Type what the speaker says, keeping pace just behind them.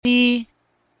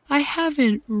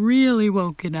haven't really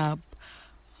woken up.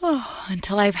 Oh,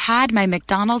 until I've had my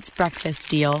McDonald's breakfast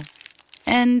deal.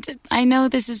 And I know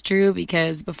this is true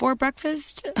because before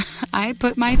breakfast, I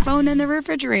put my phone in the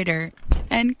refrigerator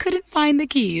and couldn't find the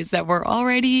keys that were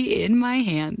already in my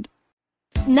hand.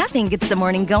 Nothing gets the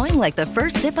morning going like the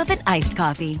first sip of an iced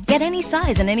coffee. Get any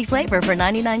size and any flavor for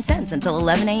 99 cents until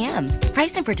 11 a.m.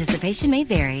 Price and participation may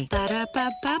vary.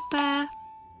 Ba-da-ba-ba-ba.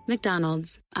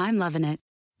 McDonald's. I'm loving it.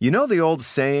 You know the old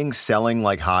saying, selling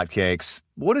like hotcakes?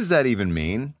 What does that even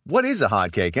mean? What is a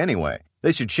hotcake anyway?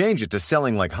 They should change it to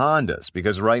selling like Hondas,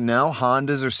 because right now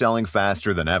Hondas are selling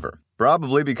faster than ever.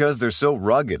 Probably because they're so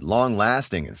rugged,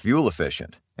 long-lasting, and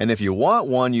fuel-efficient. And if you want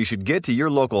one, you should get to your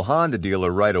local Honda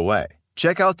dealer right away.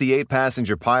 Check out the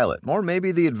 8-passenger Pilot, or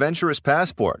maybe the adventurous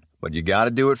Passport. But you gotta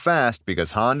do it fast,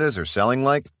 because Hondas are selling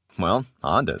like, well,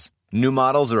 Hondas. New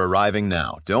models are arriving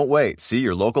now. Don't wait. See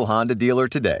your local Honda dealer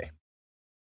today.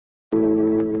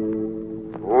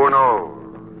 Who knows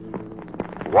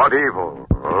what evil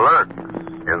lurks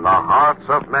in the hearts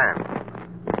of men?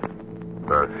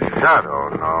 The shadow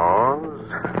knows.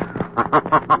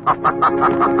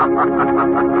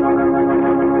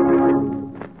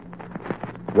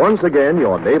 Once again,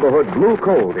 your neighborhood blue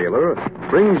coal dealer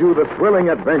brings you the thrilling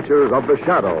adventures of the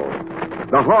Shadow,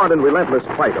 the hard and relentless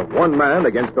fight of one man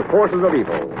against the forces of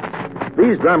evil.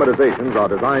 These dramatizations are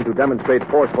designed to demonstrate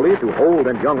forcefully to old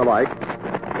and young alike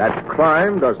that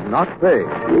crime does not pay.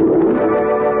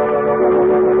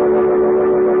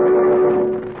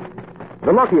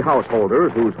 The lucky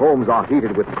householders whose homes are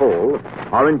heated with coal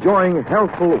are enjoying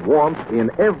healthful warmth in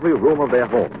every room of their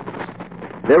homes.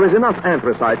 There is enough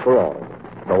anthracite for all.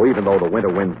 So even though the winter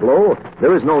winds blow,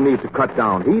 there is no need to cut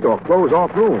down heat or close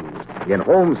off rooms in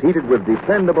homes heated with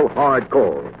dependable hard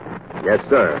coal. Yes,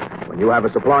 sir. When you have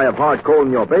a supply of hard coal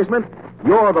in your basement,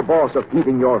 you're the boss of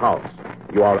heating your house.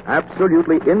 You are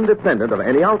absolutely independent of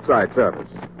any outside service.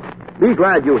 Be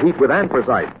glad you heat with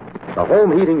anthracite, the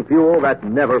home heating fuel that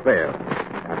never fails.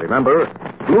 And remember,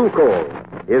 blue coal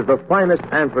is the finest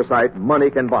anthracite money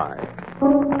can buy.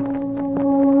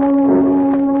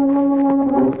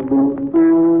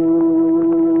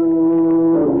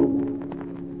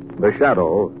 The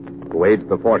Shadow, who aids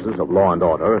the forces of law and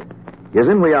order, is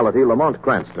in reality Lamont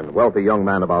Cranston, wealthy young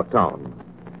man about town.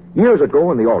 Years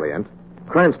ago in the Orient,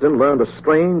 Cranston learned a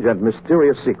strange and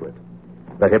mysterious secret,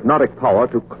 the hypnotic power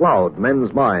to cloud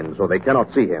men's minds so they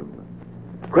cannot see him.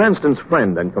 Cranston's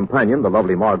friend and companion, the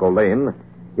lovely Margot Lane,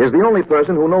 is the only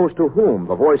person who knows to whom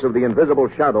the voice of the invisible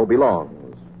Shadow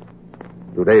belongs.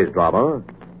 Today's drama,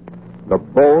 The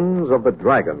Bones of the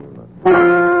Dragon.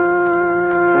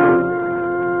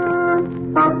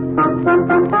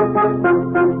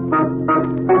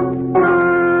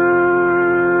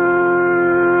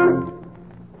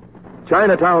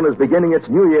 Chinatown is beginning its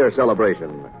New Year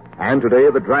celebration, and today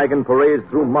the dragon parades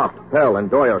through Mott, Pell, and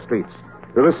Doyer streets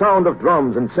to the sound of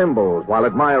drums and cymbals while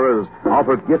admirers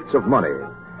offer gifts of money.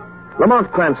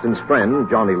 Lamont Cranston's friend,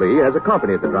 Johnny Lee, has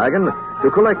accompanied the dragon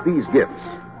to collect these gifts,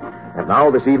 and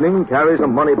now this evening carries a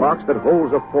money box that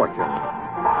holds a fortune.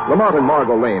 Lamont and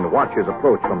Margot Lane watch his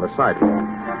approach from the sidewalk.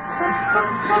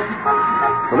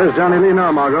 Well, there's Johnny Lee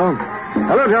now, Margot.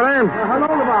 Hello, Johnny. Hello,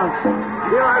 Lamont.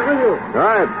 Here, I'm with you. All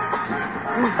right.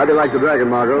 How do you like the dragon,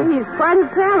 Margot? He's quite a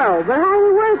fellow, but how do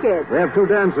you work it? They have 2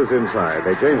 dancers inside.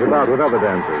 They change about with other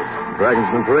dancers. The dragon's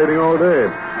been parading all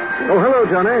day. Oh, hello,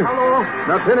 Johnny. Hello.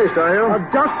 Not finished, are you?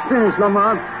 Just finished,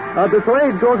 Lamont. The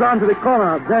parade goes on to the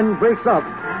corner, then breaks up.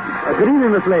 Good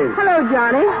evening, Miss Lane. Hello,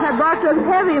 Johnny. That box looks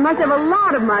heavy. You must have a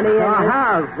lot of money in it. I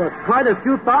have. Quite a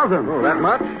few thousand. Oh, that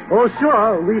much? Oh,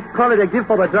 sure. We call it a gift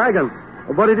for the dragon.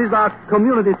 But it is our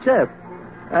community chest.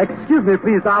 Excuse me,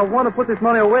 please. I want to put this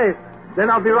money away. Then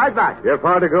I'll be right back. You have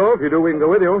far to go. If you do, we can go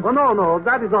with you. Oh, no.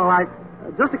 That is all right.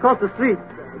 Just across the street.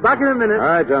 Back in a minute. All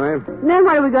right, Johnny. Then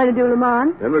what are we going to do,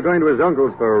 Lamont? Then we're going to his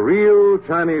uncle's for a real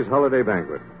Chinese holiday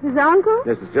banquet. His uncle?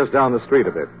 Yes, it's just down the street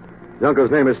a bit. His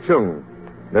uncle's name is Chung.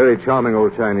 Very charming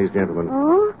old Chinese gentleman.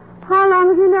 Oh? How long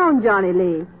have you known Johnny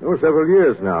Lee? Oh, several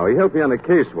years now. He helped me on a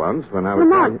case once when I was...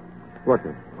 Lamont. What?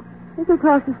 Look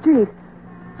across the street.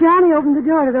 Johnny opened the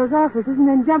door to those offices and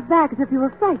then jumped back as if he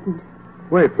were frightened.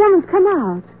 Wait. Someone's come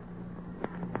out.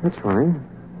 That's funny.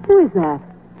 Who is that?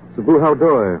 It's a Buhao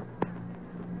Doi.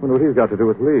 Wonder what he's got to do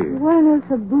with Lee. What on earth's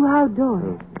a Buhao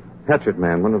Doi? Hatchet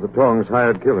Man, one of the Tong's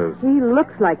hired killers. He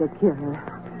looks like a killer.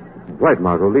 Right,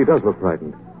 Margot. Lee does look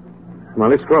frightened. Come on,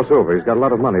 let's cross over. He's got a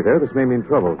lot of money there. This may mean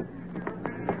trouble.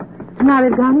 Now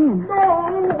they've gone in.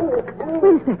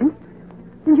 Wait a second.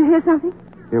 Didn't you hear something?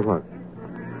 Hear what?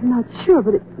 I'm not sure,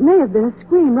 but it may have been a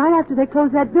scream right after they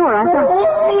closed that door. I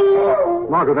thought...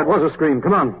 Margot, that was a scream.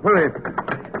 Come on, hurry.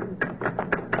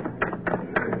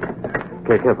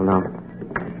 Okay, careful now.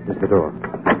 Here's the door.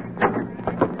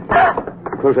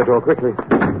 Close that door quickly.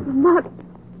 Lamont,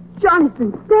 Johnny's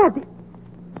been stabbed.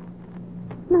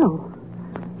 No.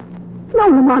 No,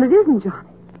 Lamont, it isn't Johnny.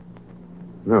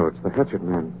 No, it's the hatchet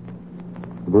man.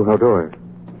 Buhaldor.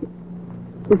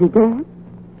 Is he dead?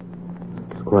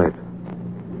 It's quiet.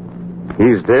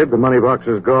 He's dead, the money box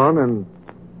is gone, and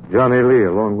Johnny Lee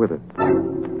along with it.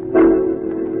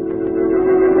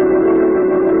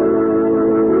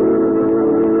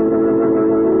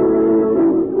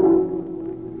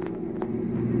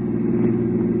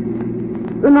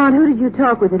 Lamont, who did you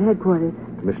talk with at headquarters?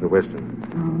 Commissioner Weston.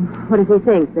 Oh, what does he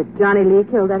think? That Johnny Lee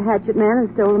killed that hatchet man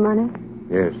and stole the money?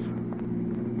 Yes.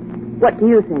 What do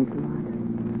you think,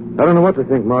 Lamont? I don't know what to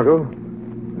think, Margot.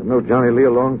 I've known Johnny Lee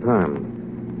a long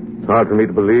time. It's hard for me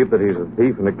to believe that he's a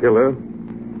thief and a killer.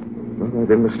 But I've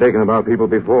been mistaken about people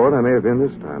before, and I may have been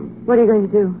this time. What are you going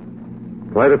to do?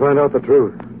 Try to find out the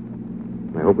truth.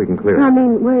 I hope we can clear it. I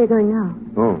mean, where are you going now?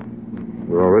 Oh,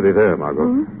 we're already there, Margot.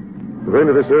 Hmm? We're going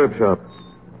to this herb shop.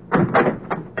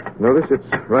 Notice it's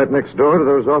right next door to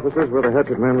those offices where the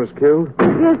hatchet man was killed?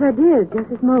 Yes, I did. Just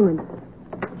this moment.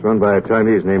 It's run by a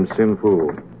Chinese named Sin Fu.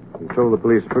 He told the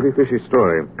police a pretty fishy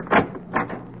story.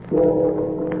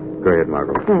 Go ahead,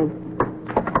 Margot. Thanks.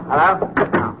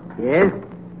 Hello? Yes?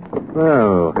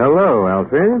 Well, hello,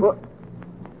 Alfie. What?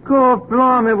 God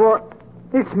blimey, what?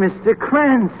 It's Mr.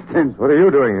 Cranston. What are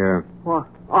you doing here? Well,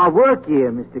 I work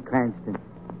here, Mr. Cranston.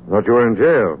 I thought you were in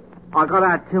jail. I got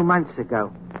out 2 months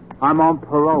ago. I'm on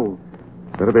parole.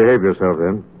 Better behave yourself,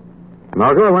 then.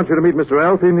 Margot, I want you to meet Mr.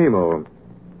 Alfie Nemo. If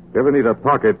you ever need a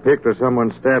pocket picked or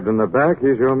someone stabbed in the back,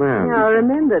 he's your man. Yeah, I'll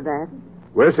remember that.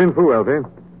 Where's Sin Fu, Alfie?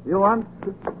 You want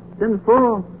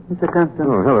Sinful, Mr. Cranston?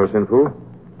 Oh, hello, Sin Fu.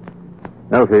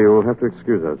 Alfie, you'll have to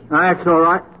excuse us. That's all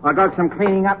right. I got some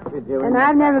cleaning up to do. And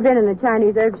I've never been in the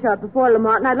Chinese herb shop before,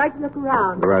 Lamont, and I'd like to look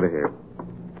around. Go right ahead.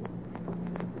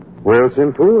 Well,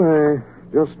 Sin Fu, I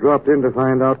just dropped in to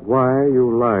find out why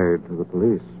you lied to the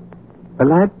police. I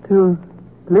lied to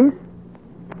police?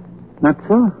 Not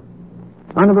so.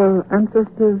 Honorable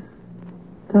ancestors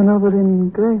turn over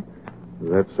in grace. Is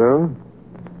that so?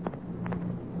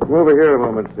 Come over here a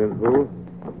moment, Sin Fu.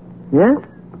 Yes?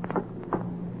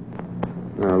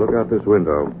 Now, look out this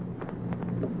window.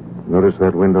 Notice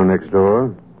that window next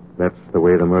door? That's the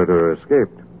way the murderer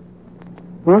escaped.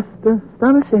 Most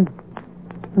astonishing,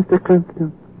 Mr.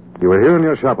 Cranston. You were here in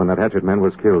your shop when that hatchet man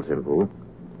was killed, Sin Fu.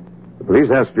 The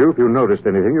police asked you if you noticed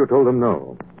anything. You told them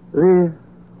no. The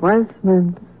wise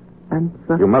man's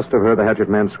answer. You must have heard the hatchet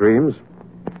man's screams.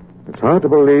 It's hard to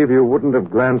believe you wouldn't have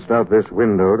glanced out this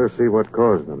window to see what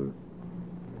caused them.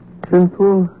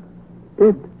 Sinful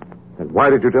did. And why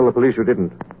did you tell the police you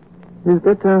didn't? It's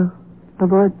better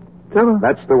avoid trouble.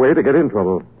 That's the way to get in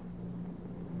trouble.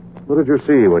 What did you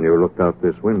see when you looked out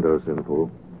this window, Sin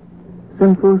Fu?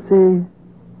 Sinful see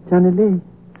Johnny Lee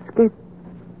escape.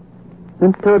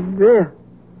 And toward there.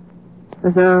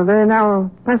 There's a very narrow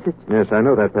passage. Yes, I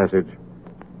know that passage.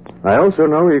 I also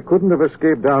know he couldn't have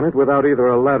escaped down it without either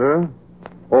a ladder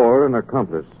or an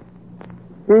accomplice.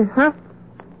 He have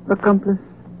accomplice.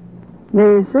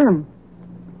 Me see him.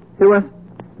 He was...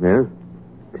 Yes?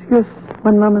 Excuse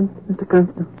one moment, Mr.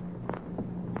 Cranston.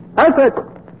 Alfred!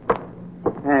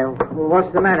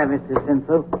 What's the matter, Mr.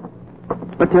 Sinful?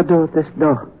 What you do with this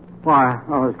door? Why,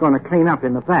 I was going to clean up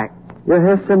in the back. You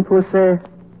hear Sinful say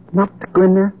not to go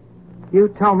in there? You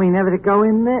told me never to go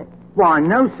in there? Why,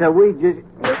 no, sir. We just...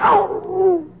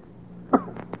 Oh!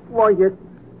 Why, you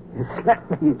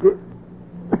slapped me, you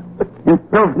did.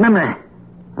 Improved memory.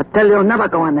 I tell you, never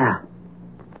go in there.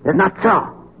 It's not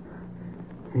so.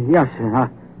 Yes, sir.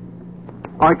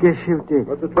 I guess you did.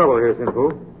 What's the trouble here, Sin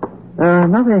Fu?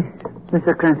 Nothing,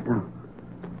 Mr. Cranston.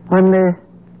 Only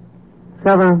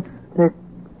servants take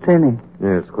training.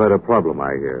 Yes, quite a problem,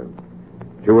 I hear.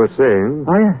 You were saying...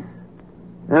 Oh, yes.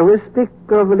 We speak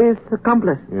of Lee's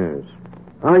accomplice. Yes.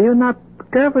 Are you not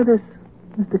care for this,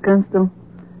 Mr. Cranston?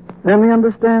 Let me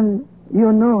understand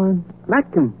you know and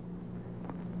like him.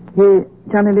 He,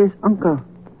 Johnny Lee's uncle.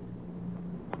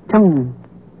 Chung.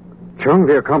 Chung,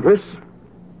 the accomplice?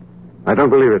 I don't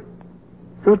believe it.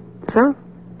 Suit self,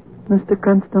 Mr.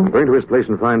 Cranston? I'm going to his place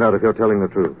and find out if you're telling the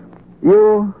truth.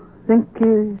 You think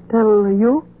he tell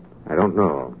you? I don't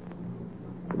know.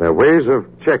 There are ways of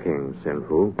checking, Sin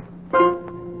Fu.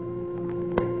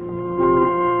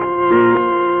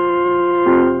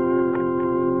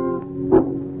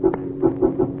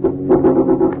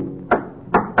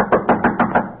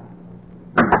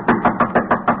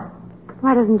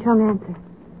 Why doesn't Chung answer?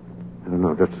 I don't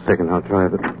know. Just a second. I'll try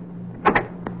it.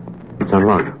 It's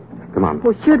unlocked. Come on.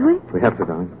 Well, should we? We have to,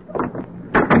 darling.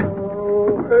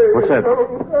 Oh, hey, What's that?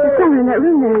 There's someone in that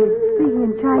room there speaking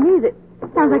in Chinese. It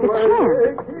sounds like a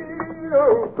chant.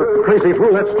 The crazy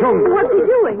fool, that's Chung. What's he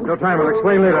doing? No time, I'll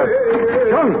explain later.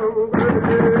 Chung!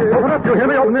 Open up, you hear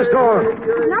me? Open this door.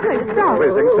 He's not going to stop.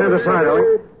 Please, stand aside,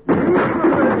 Ellie.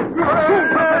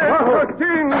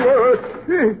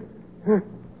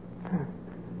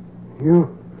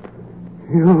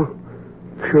 You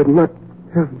should not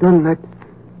have done that,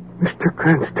 Mr.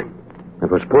 Cranston. It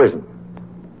was poison.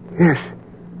 Yes,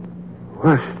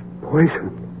 was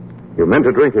poison. You meant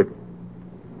to drink it.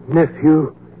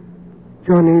 Nephew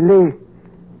Johnny Lee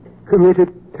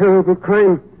committed terrible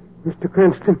crime, Mr.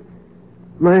 Cranston.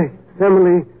 My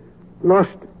family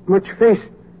lost much faith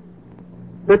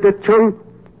that the Chung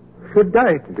should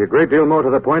die. It'd be a great deal more to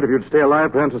the point if you'd stay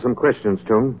alive to answer some questions,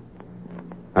 Chung.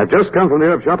 I've just come from the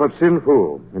herb shop of Sin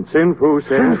Fu, and Sin Fu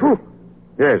says... Sin Fu?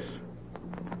 Yes.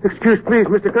 Excuse, please,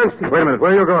 Mr. Cranston. Wait a minute.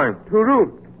 Where are you going? To a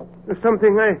room. There's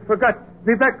something I forgot.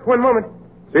 Be back 1 moment.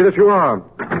 See that you are.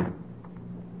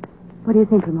 What do you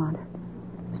think, Lamont?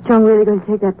 Is Chung really going to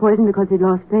take that poison because he'd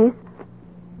lost faith?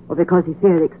 Or because he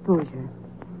feared exposure?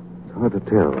 It's hard to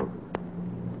tell.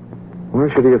 Why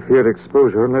should he have feared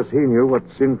exposure unless he knew what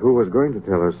Sin Fu was going to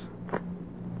tell us?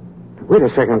 Wait a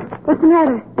second. What's the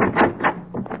matter?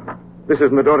 This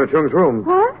isn't the door to Chung's room.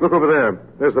 What? Look over there.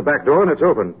 There's the back door, and it's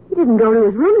open. He didn't go to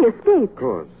his room. He escaped. Of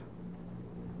course.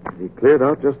 He cleared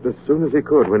out just as soon as he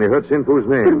could when he heard Sin Fu's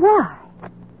name. But why?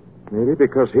 Maybe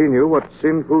because he knew what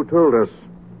Sin Fu told us.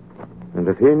 And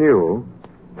if he knew...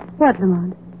 What,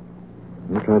 Lamont?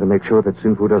 We'll try to make sure that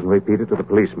Sin Fu doesn't repeat it to the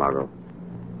police, Margot.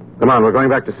 Come on, we're going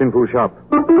back to Sin Fu's shop.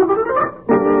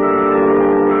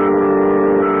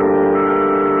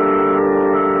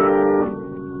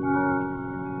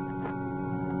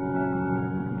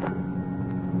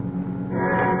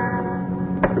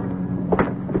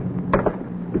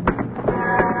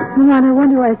 Lamont, I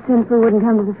wonder why Sin Fu wouldn't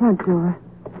come to the front door.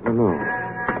 I don't know.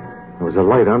 There was a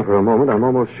light on for a moment, I'm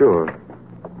almost sure.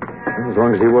 As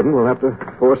long as he wouldn't, we'll have to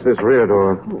force this rear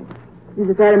door. Oh. Is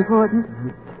it that important?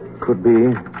 Could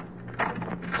be.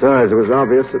 Besides, it was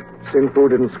obvious that Sin Fu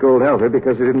didn't scold Alfred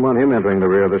because he didn't want him entering the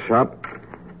rear of the shop.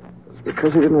 It's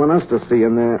because he didn't want us to see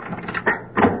in there.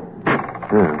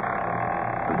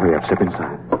 Hurry up, step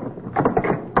inside.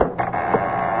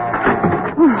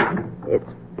 Oh,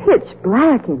 it's pitch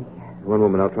black in here. 1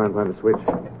 moment, I'll try and find a switch.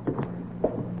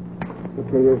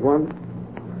 Okay, here's one.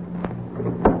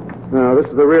 Now, this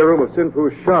is the rear room of Sin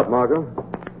Fu's shop, Margot.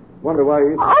 Wonder why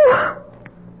he's... Oh!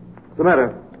 What's the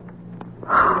matter?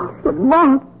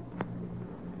 Lamont.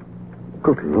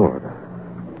 Good Lord.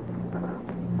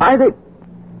 Are they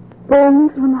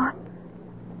bones, Lamont?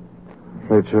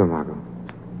 Afraid so, Margot.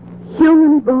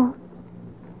 Human bones?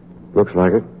 Looks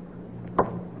like it.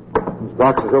 Those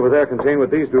boxes over there contain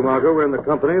what these do, Margot. We're in the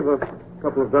company of a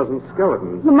couple of dozen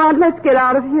skeletons. Lamont, let's get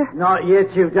out of here. Not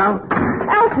yet, you don't.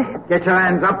 Alfie! Get your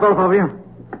hands up, both of you.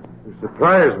 You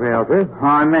surprised me, Alfie. Oh,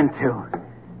 I meant to.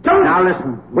 John! Now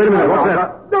listen. Wait a minute, what's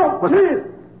that? No, please!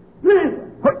 Please!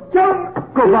 John!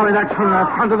 Good morning, that's from the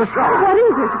front of the shop. What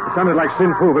is it? It sounded like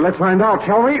Sin Fu, but let's find out,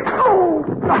 shall we? Oh,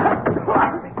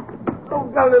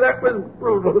 Golly, that was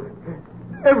brutal.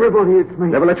 Everybody hits me.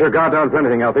 Never let your guard down for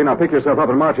anything, Alfie. Now pick yourself up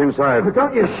and march inside.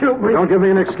 Don't you shoot me. Don't give me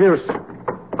an excuse.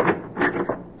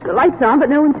 The light's on, but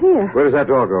no one's here. Where does that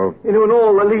door go? Into an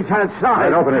all the left-hand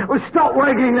side. Right, open it. Well, stop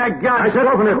wagging that gun. I said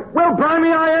open it. Well,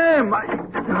 blimey, I am.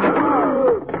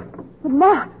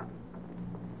 Lamont.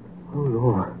 Oh,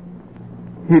 Lord.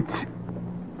 It's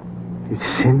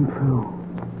Sin Fu.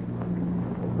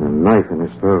 A knife in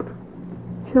his throat.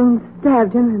 Chung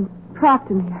stabbed him and propped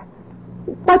him here.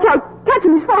 Watch out. Catch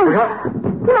him. He's falling.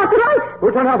 Turn off the lights.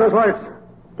 Who turned out those lights?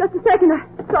 Just a second. I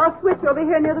saw a switch over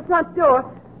here near the front door.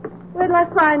 Where did I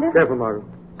find it? Careful, Margot.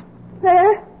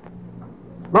 There.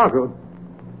 Margot?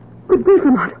 Good grief,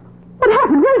 Lamont. What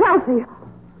happened? Where's Alfie?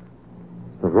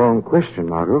 The wrong question,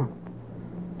 Margot.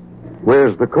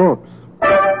 Where's the corpse?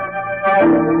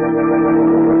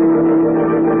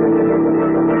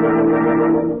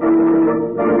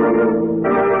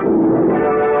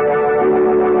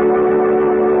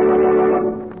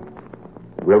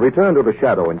 We'll return to the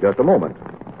shadow in just a moment.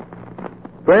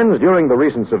 Friends, during the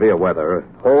recent severe weather,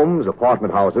 homes,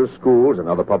 apartment houses, schools, and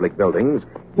other public buildings,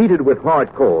 heated with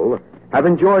hard coal, have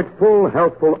enjoyed full,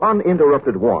 healthful,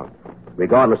 uninterrupted warmth.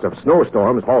 Regardless of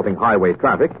snowstorms halting highway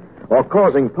traffic or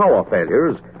causing power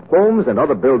failures, homes and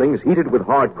other buildings heated with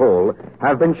hard coal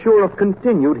have been sure of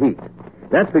continued heat.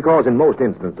 That's because in most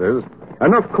instances,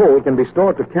 enough coal can be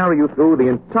stored to carry you through the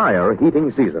entire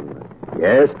heating season.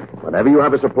 Yes, whenever you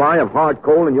have a supply of hard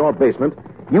coal in your basement,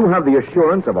 you have the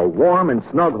assurance of a warm and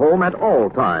snug home at all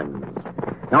times.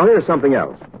 Now, here's something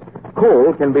else.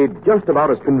 Coal can be just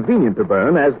about as convenient to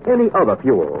burn as any other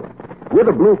fuel. With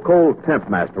a Blue Coal Temp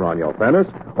Master on your furnace,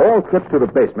 all trips to the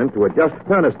basement to adjust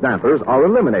furnace dampers are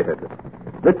eliminated.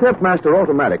 The Temp Master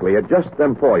automatically adjusts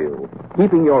them for you,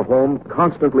 keeping your home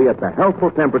constantly at the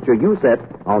healthful temperature you set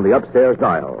on the upstairs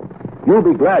dial. You'll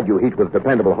be glad you heat with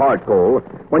dependable hard coal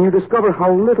when you discover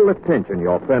how little attention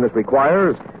your furnace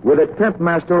requires with a Temp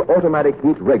Master automatic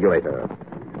heat regulator.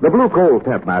 The Blue Coal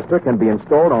Temp Master can be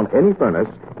installed on any furnace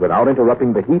without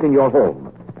interrupting the heat in your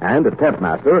home. And a Temp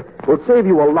Master will save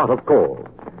you a lot of coal.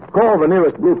 Call the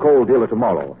nearest Blue Coal dealer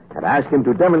tomorrow and ask him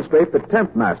to demonstrate the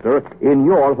Temp Master in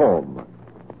your home.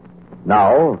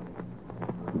 Now,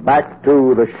 back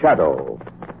to the Shadow.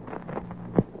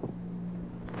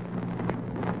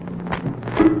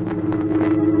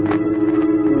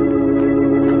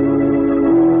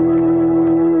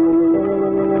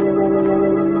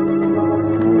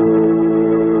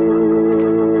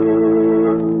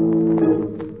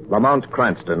 Lamont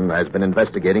Cranston has been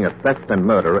investigating a theft and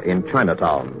murder in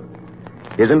Chinatown.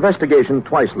 His investigation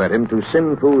twice led him to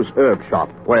Sin Fu's herb shop,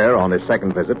 where, on his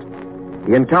second visit,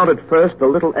 he encountered first the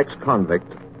little ex-convict,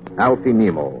 Alfie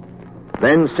Nemo,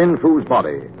 then Sin Fu's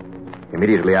body.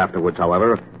 Immediately afterwards,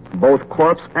 however, both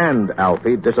corpse and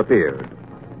Alfie disappeared.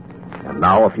 And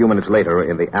now, a few minutes later,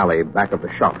 in the alley back of the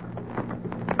shop.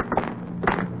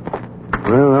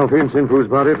 Well, Alfie and Sin Fu's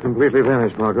body have completely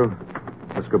vanished, Margot.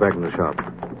 Let's go back in the shop.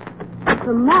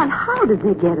 Lamont, how did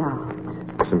they get out?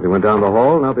 Simply went down the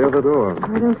hall and out the other door.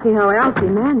 I don't see how Alfie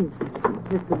managed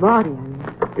it. Just the body, I mean.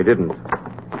 He didn't.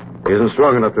 He isn't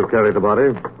strong enough to carry the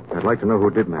body. I'd like to know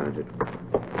who did manage it.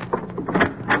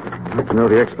 I'd like to know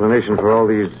the explanation for all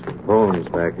these bones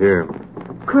back here.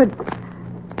 Could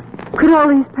all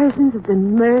these persons have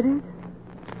been murdered?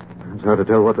 It's hard to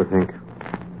tell what to think.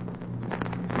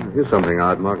 Here's something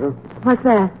odd, Margot. What's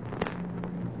that?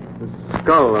 The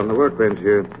skull on the workbench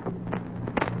here.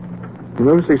 You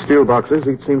notice these steel boxes?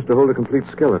 Each seems to hold a complete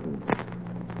skeleton.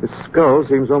 This skull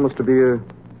seems almost to be an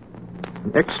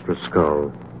extra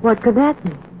skull. What could that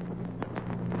be?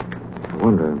 I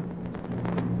wonder.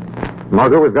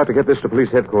 Margot, we've got to get this to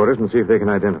police headquarters and see if they can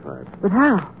identify it. But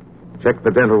how? Check the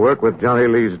dental work with Johnny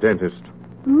Lee's dentist.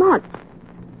 Lamont,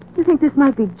 you think this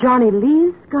might be Johnny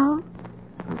Lee's skull?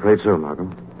 I'm afraid so, Margot.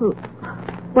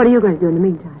 What are you going to do in the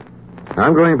meantime?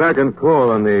 I'm going back and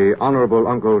call on the Honorable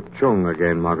Uncle Chung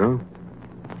again, Margot.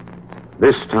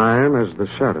 This time as the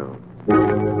Shadow. Well,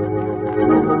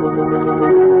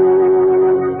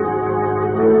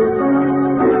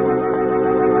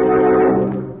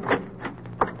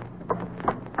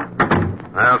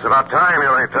 it's about time you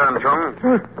returned, Chung.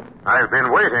 I've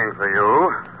been waiting for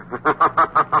you.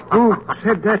 Who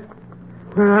said that?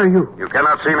 Where are you? You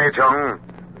cannot see me, Chung.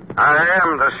 I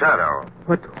am the Shadow.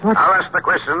 What? I'll ask the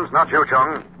questions, not you,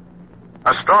 Chung.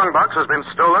 A strong box has been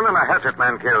stolen and a hatchet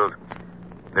man killed.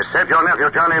 They said your nephew,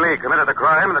 Johnny Lee, committed the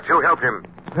crime and that you helped him.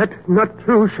 That's not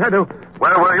true, Shadow.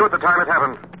 Where were you at the time it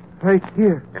happened? Right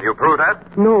here. Can you prove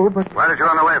that? No, but... Why did you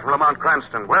run away from Lamont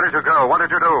Cranston? Where did you go? What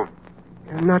did you do?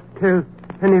 Cannot tell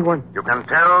anyone. You can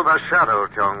tell the Shadow,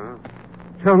 Chung.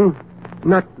 Chung,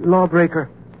 not lawbreaker.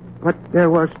 But there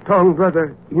was Tong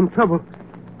brother in trouble.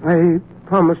 I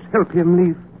promised help him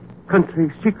leave country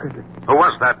secretly. Who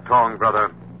was that Tong brother?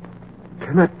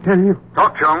 Cannot tell you.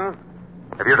 Talk, Chung.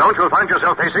 If you don't, you'll find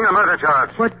yourself facing a murder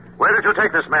charge. What? Where did you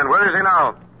take this man? Where is he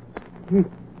now?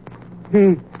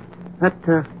 He at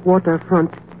the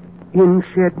waterfront inn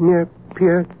shed near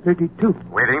Pier 32.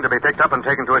 Waiting to be picked up and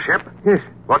taken to a ship? Yes.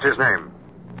 What's his name?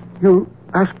 You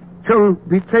asked Chung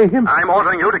betray him? I'm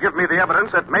ordering you to give me the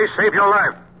evidence that may save your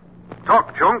life.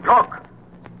 Talk, Chung, talk.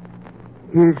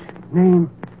 His name,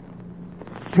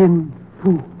 Sin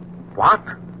Fu. What?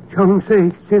 Chung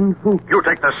say Sin Fu. You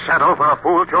take the Shadow for a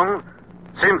fool, Chung?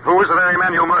 Sin Fu is the very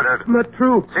man you murdered. Not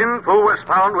true. Sin Fu was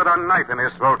found with a knife in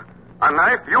his throat. A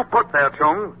knife you put there,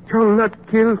 Chung. Chung not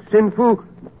kill Sin Fu.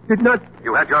 Did not...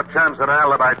 You had your chance at an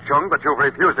alibi, Chung, but you've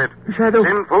refused it. Shadow...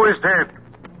 Sin Fu is dead.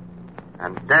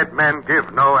 And dead men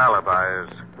give no alibis.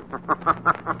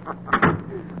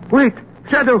 Wait,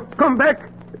 Shadow, come back.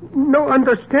 No,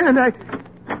 understand,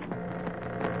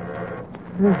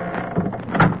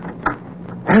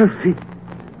 Alfie.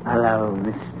 Hello,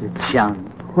 Mr. Chung.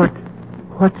 What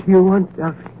do you want,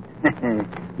 Alfie?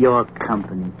 Your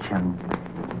company, Chung.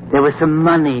 There was some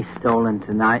money stolen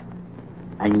tonight,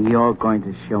 and you're going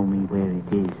to show me where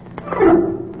it is.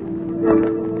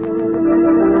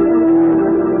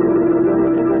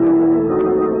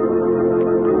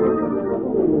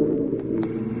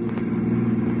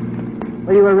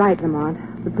 Well, you were right, Lamont.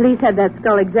 The police had that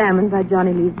skull examined by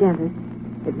Johnny Lee's dentist.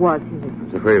 It was his. I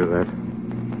was afraid of that.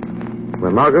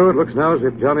 Well, Margot, it looks now as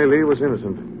if Johnny Lee was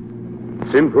innocent.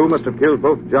 Sin Fu must have killed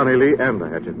both Johnny Lee and the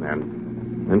hatchet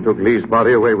man, then took Lee's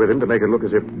body away with him to make it look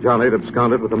as if Johnny had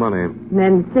absconded with the money. And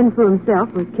then Sin Fu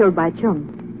himself was killed by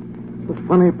Chung. The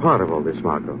funny part of all this,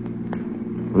 Margot.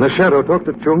 When the Shadow talked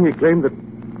to Chung, he claimed that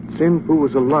Sin Fu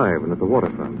was alive and at the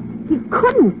waterfront. He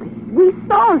couldn't be. We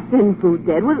saw Sin Fu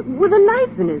dead with a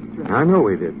knife in his throat. I know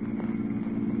we did.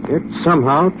 Yet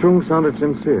somehow Chung sounded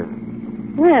sincere.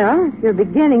 Well, if you're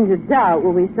beginning to doubt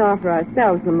what we saw for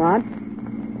ourselves, Lamont,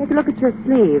 take a look at your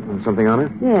sleeve. Something on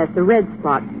it? Yes, the red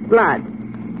spot. Blood.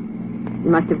 You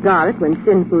must have got it when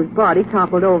Sin Fu's body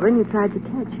toppled over and you tried to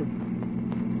catch it.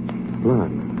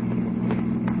 Blood.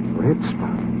 Red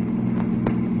spot.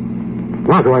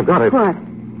 Margot, I've got it. What?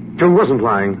 Chung wasn't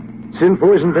lying. Sin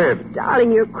Fu isn't dead.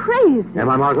 Darling, you're crazy. Am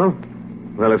I, Margot?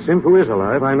 Well, if Sin Fu is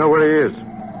alive, I know where he is.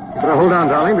 You better hold on,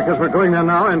 darling, because we're going there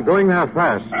now and going there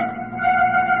fast.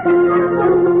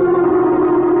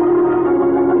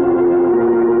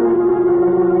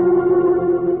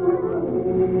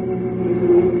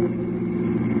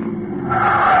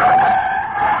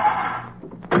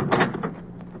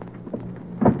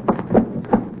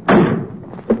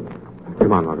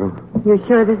 Come on, Margot. You're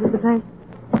sure this is the place?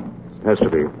 Has to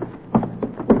be.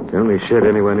 It's the only shed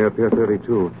anywhere near Pier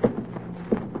 32.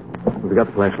 Have you got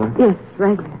the flashlight? Yes,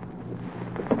 right here.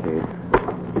 Okay.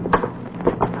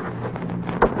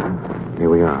 Here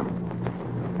we are.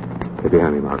 Get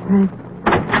behind me, Mark. Right.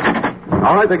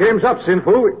 All right, the game's up, Sin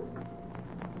Fu.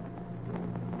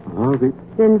 Oh,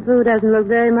 Sin Fu doesn't look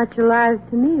very much alive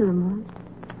to me, Lamont.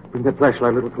 Bring that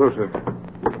flashlight a little closer.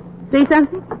 See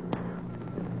something?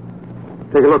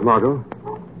 Take a look, Margot.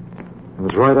 It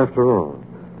was right after all.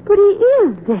 But he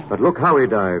is dead. But look how he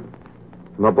died.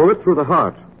 From a bullet through the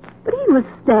heart. But he was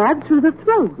stabbed through the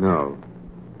throat. No.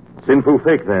 Sin Fu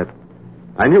faked that.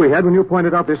 I knew he had when you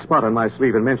pointed out this spot on my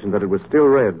sleeve and mentioned that it was still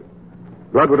red.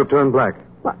 Blood would have turned black.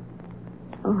 What?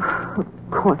 Oh, of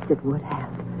course it would have.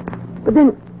 But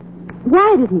then,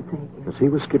 why did he fake it? Because he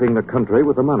was skipping the country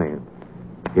with the money.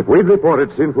 If we'd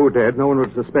reported Sin Fu dead, no one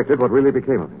would have suspected what really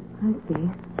became of him. I see.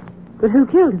 But who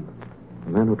killed him?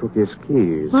 The man who took his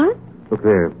keys. What? Look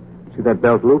there. See that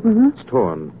belt loop? Mm-hmm. It's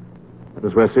torn. That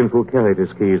was where Sin Fu carried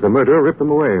his keys. The murderer ripped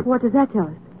them away. What does that tell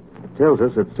us? It tells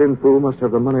us that Sin Fu must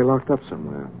have the money locked up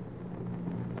somewhere.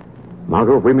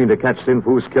 Margot, if we mean to catch Sin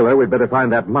Fu's killer, we'd better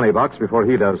find that money box before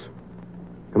he does.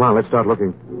 Come on, let's start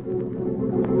looking.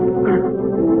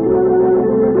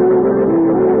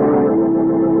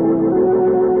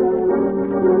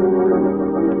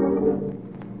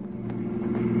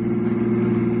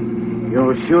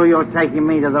 You're sure you're taking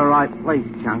me to the right place,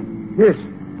 Chung? Yes.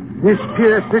 This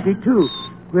Pier 32,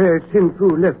 where Sin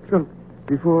Fu left drunk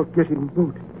before getting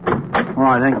boat. All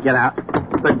right, then get out.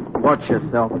 But watch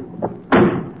yourself.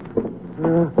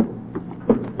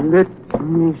 Let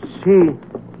me see.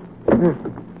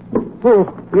 Oh,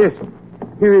 yes.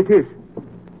 Here it is.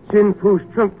 Sin Fu's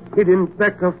trunk hidden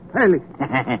back of pallet.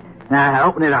 Now,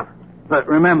 open it up. But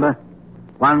remember,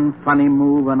 one funny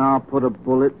move and I'll put a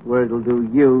bullet where it'll do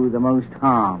you the most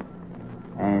harm.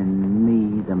 And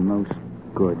me the most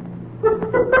good.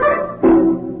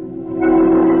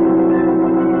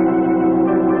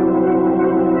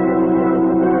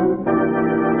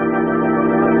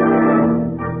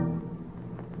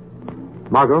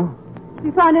 Margot?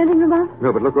 You found anything, Lamont?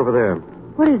 No, but look over there.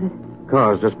 What is it?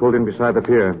 Cars just pulled in beside the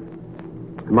pier.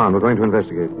 Come on, we're going to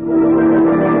investigate.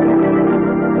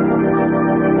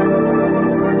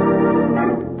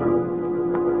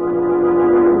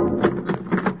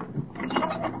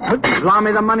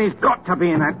 Blimey, the money's got to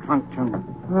be in that trunk, Chung.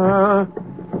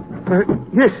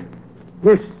 Yes.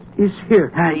 Yes, it's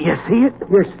here. You see it?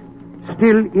 Yes.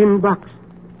 Still in box.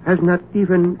 Has not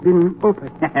even been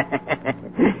opened.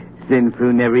 Sin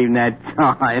Fu never even had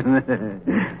time.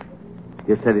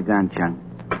 Just set it down, Chung.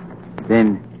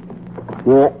 Then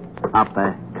walk up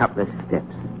a couple of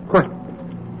steps.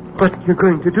 What you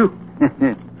going to do?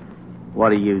 What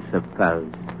do you suppose?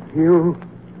 You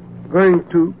going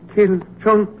to kill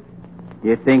Chung?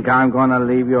 You think I'm going to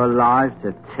leave you alive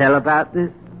to tell about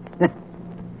this?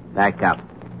 Back up.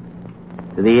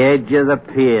 To the edge of the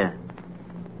pier.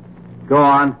 Go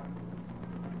on.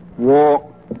 Walk.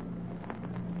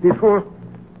 Before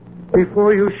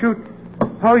you shoot,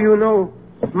 how you know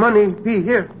money be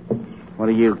here? What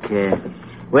do you care?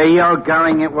 Where you're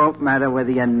going, it won't matter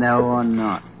whether you know or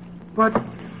not. But...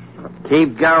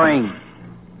 Keep going.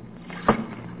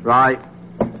 Right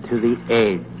to the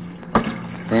edge.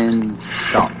 Then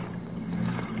stop.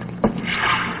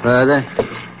 Further.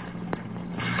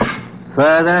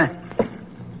 Further.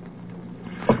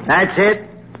 That's it.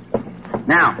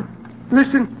 Now.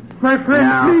 Listen, my friend,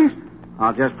 now, please.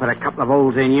 I'll just put a couple of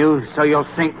holes in you so you'll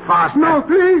sink faster. No,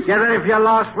 please. Get ready for your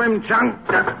last swim, chunk.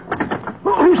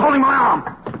 Who's holding my arm?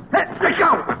 Let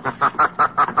go!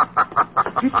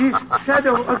 It is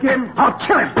Shadow again. I'll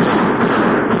kill him.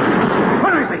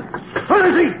 Where is he? Where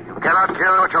is he? You cannot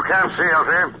kill what you can't see,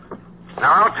 Elfie.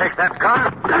 Now, I'll take that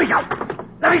gun. Let me go.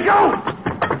 Let me go.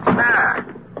 There.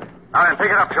 Now then,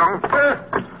 pick it up, Chung.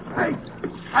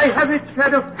 I have it,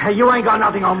 Shadow. Hey, you ain't got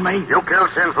nothing on me. You killed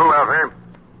Sin Fu, Elfie.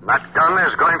 That gun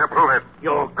is going to prove it.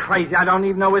 You're crazy. I don't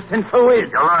even know where Sin Fu is.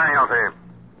 You're lying, Elfie.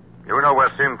 You know where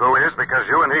Sin Fu is because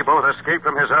you and he both escaped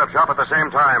from his herb shop at the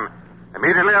same time.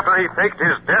 Immediately after he faked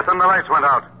his death and the lights went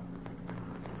out.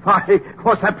 Why,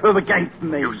 what's that prove against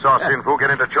me? You saw Sin Fu get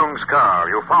into Chung's car.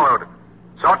 You followed.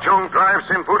 Saw Chung drive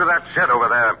Sin Fu to that shed over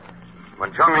there.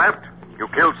 When Chung left, you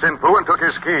killed Sin Fu and took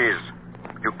his keys.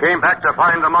 You came back to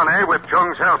find the money with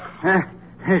Chung's help.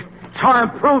 Try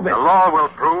and prove it. The law will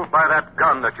prove by that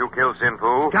gun that you killed Sin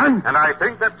Fu. Gun? And I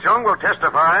think that Chung will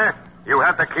testify you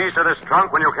had the keys to this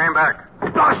trunk when you came back.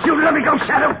 Oh, shoot, let me go,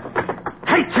 Shadow.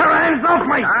 Take your hands off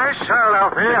me. I shall,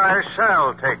 Alfie. I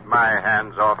shall take my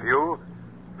hands off you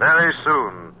very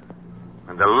soon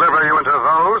and deliver you into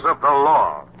those of the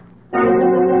law.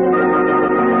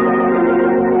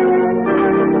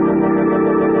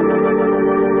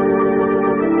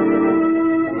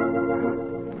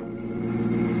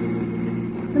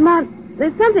 Lamont,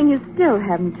 there's something you still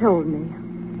haven't told me.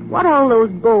 What all those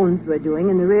bones were doing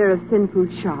in the rear of Sin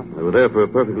Fu's shop? They were there for a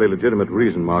perfectly legitimate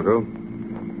reason, Margot.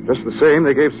 Just the same,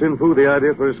 they gave Sin Fu the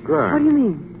idea for his crime. What do you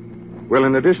mean? Well,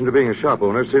 in addition to being a shop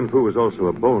owner, Sin Fu was also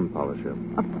a bone polisher.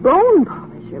 A bone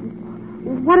polisher?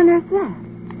 What on earth's that?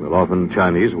 Well, often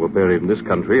Chinese who are buried in this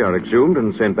country are exhumed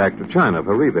and sent back to China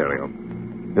for reburial.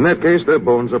 In that case, their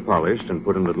bones are polished and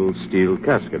put in little steel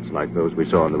caskets like those we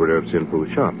saw in the rear of Sin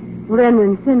Fu's shop. Well, then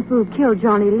when Sin Fu killed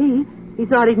Johnny Lee, he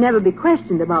thought he'd never be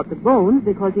questioned about the bones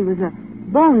because he was a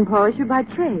bone polisher by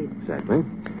trade. Exactly.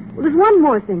 Well, there's one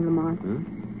more thing, Lamont.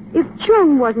 If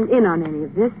Chung wasn't in on any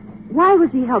of this, why was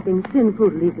he helping Sin Fu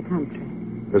to leave the country?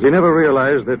 Because he never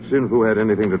realized that Sin Fu had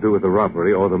anything to do with the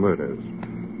robbery or the murders.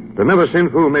 Remember, Sin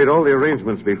Fu made all the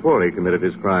arrangements before he committed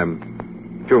his crime.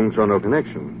 Chung saw no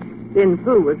connection. Sin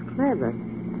Fu was clever.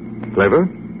 Clever?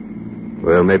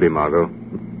 Well, maybe, Margot.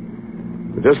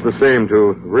 But just the same,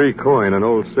 to recoin an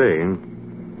old saying,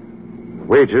 the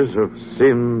wages of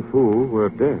Sin Fu were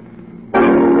death.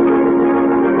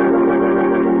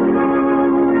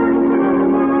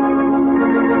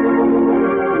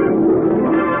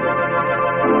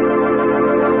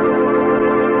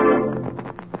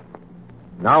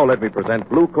 Now let me present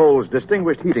Blue Coal's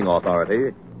distinguished heating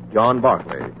authority, John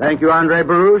Barclay. Thank you, Andre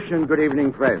Baruch, and good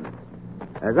evening, friends.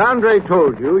 As Andre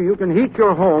told you, you can heat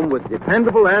your home with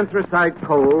dependable anthracite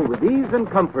coal with ease and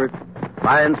comfort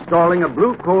by installing a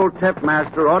Blue Coal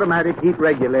Tempmaster automatic heat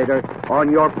regulator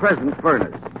on your present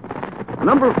furnace. A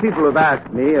number of people have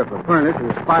asked me if a furnace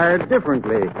is fired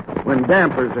differently when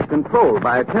dampers are controlled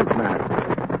by a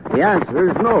Tempmaster. The answer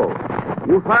is no.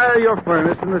 You fire your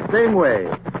furnace in the same way,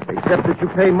 except that you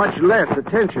pay much less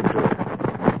attention to it.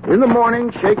 In the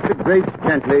morning, shake the grates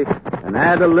gently and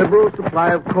add a liberal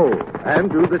supply of coal, and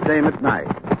do the same at night.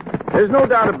 There's no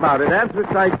doubt about it,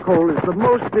 anthracite coal is the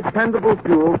most dependable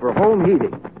fuel for home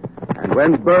heating, and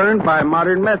when burned by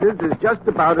modern methods is just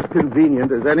about as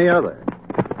convenient as any other.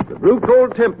 The Blue Coal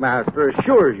Tempmaster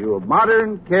assures you of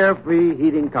modern, carefree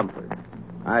heating comfort.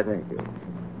 I thank you.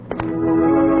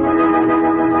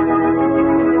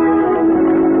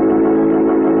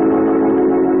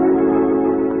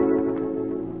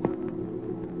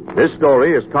 This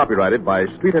story is copyrighted by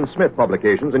Street and Smith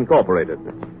Publications, Incorporated.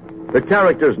 The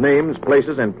characters' names,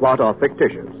 places, and plot are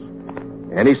fictitious.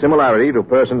 Any similarity to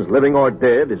persons living or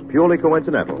dead is purely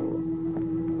coincidental.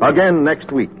 Again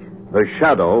next week, the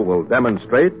Shadow will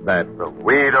demonstrate that the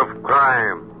weed of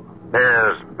crime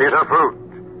bears bitter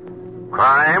fruit.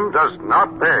 Crime does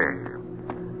not pay.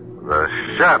 The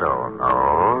Shadow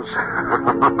knows.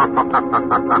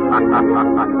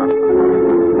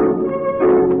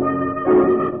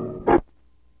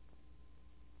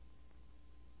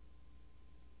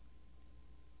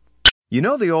 You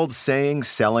know the old saying,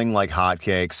 selling like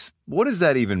hotcakes? What does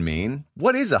that even mean?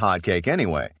 What is a hotcake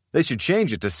anyway? They should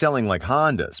change it to selling like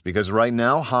Hondas, because right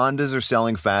now Hondas are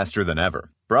selling faster than ever.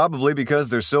 Probably because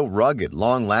they're so rugged,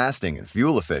 long-lasting, and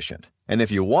fuel-efficient. And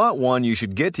if you want one, you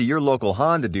should get to your local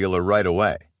Honda dealer right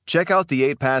away. Check out the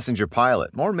 8-passenger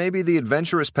Pilot, or maybe the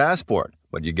adventurous Passport.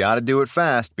 But you gotta do it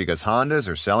fast, because Hondas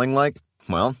are selling like,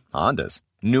 well, Hondas.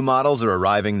 New models are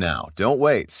arriving now. Don't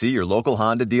wait. See your local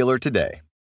Honda dealer today.